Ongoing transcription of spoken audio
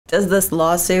Does this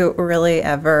lawsuit really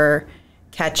ever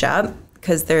catch up?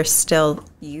 Because they're still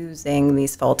using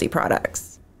these faulty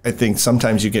products. I think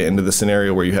sometimes you get into the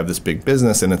scenario where you have this big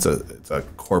business and it's a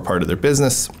core part of their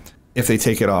business. If they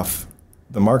take it off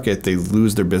the market, they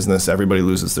lose their business, everybody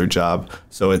loses their job.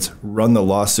 So it's run the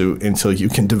lawsuit until you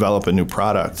can develop a new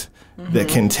product that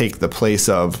can take the place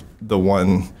of the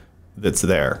one that's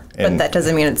there. But that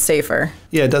doesn't mean it's safer.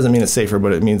 Yeah, it doesn't mean it's safer,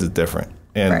 but it means it's different.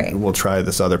 And Right. we'll try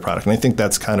this other product. And I think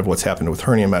that's kind of what's happened with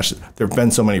hernia mesh. There have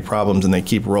been so many problems, and they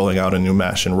keep rolling out a new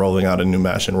mesh and rolling out a new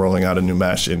mesh and rolling out a new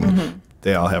mesh, and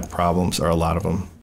they all have problems, or a lot of them.